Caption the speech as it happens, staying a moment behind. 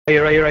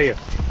right here.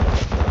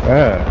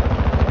 Yeah.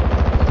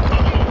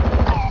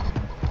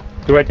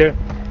 Two right there.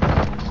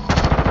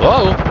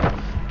 Whoa!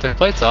 Took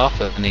plates off,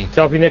 and he...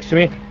 Selfie next to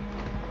me.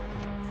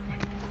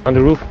 On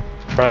the roof.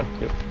 Front.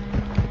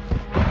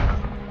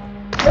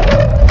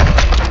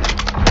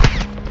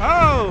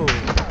 Oh!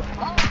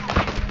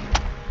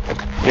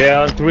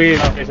 Yeah, on 3,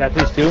 there's at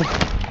least 2.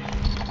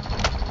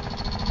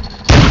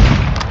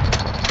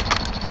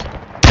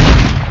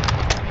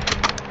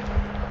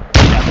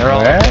 Yeah, they're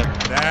all Yeah.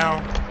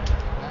 Down.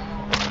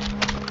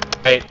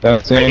 Hey,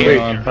 Don't see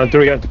anyone. on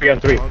 3. On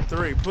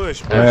 3.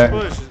 Push.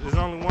 There's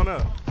only one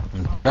up.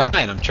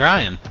 I'm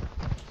trying.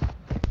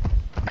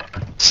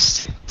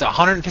 It's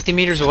 150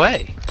 meters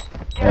away.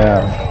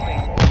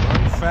 Yeah.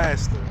 Run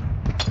faster.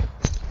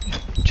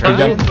 He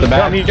jumped the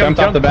back. Jumped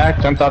off the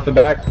back. Jumped off the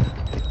back.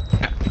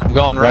 I'm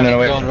going right, Running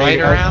away. going right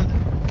around.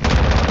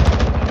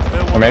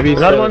 Or maybe he's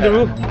another one on the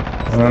roof.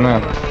 I don't know.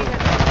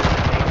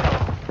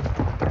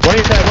 One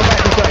inside, one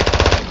back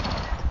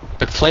inside.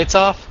 Took plates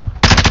off.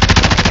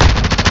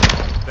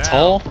 Down.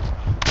 Hole.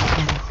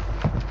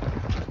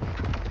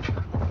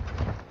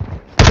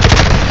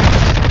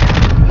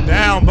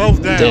 Down,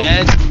 both down.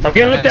 Dead. I'm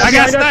getting looked at. I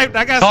got behind us. sniped.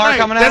 I got Car sniped.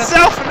 coming at That's us.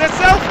 selfie. That's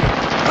selfie.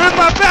 Where's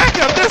my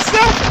backup? That's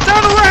selfie.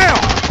 Turn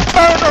around.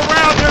 Turn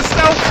around. That's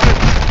selfie.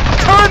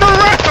 Turn around.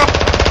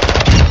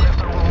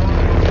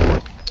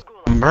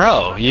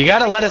 Bro, you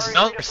gotta let us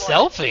know you're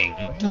selfing.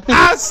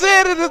 I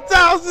said it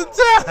 1,000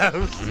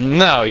 times.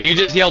 No, you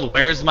just yelled,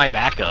 "Where's my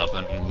backup?"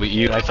 And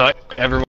I thought everyone.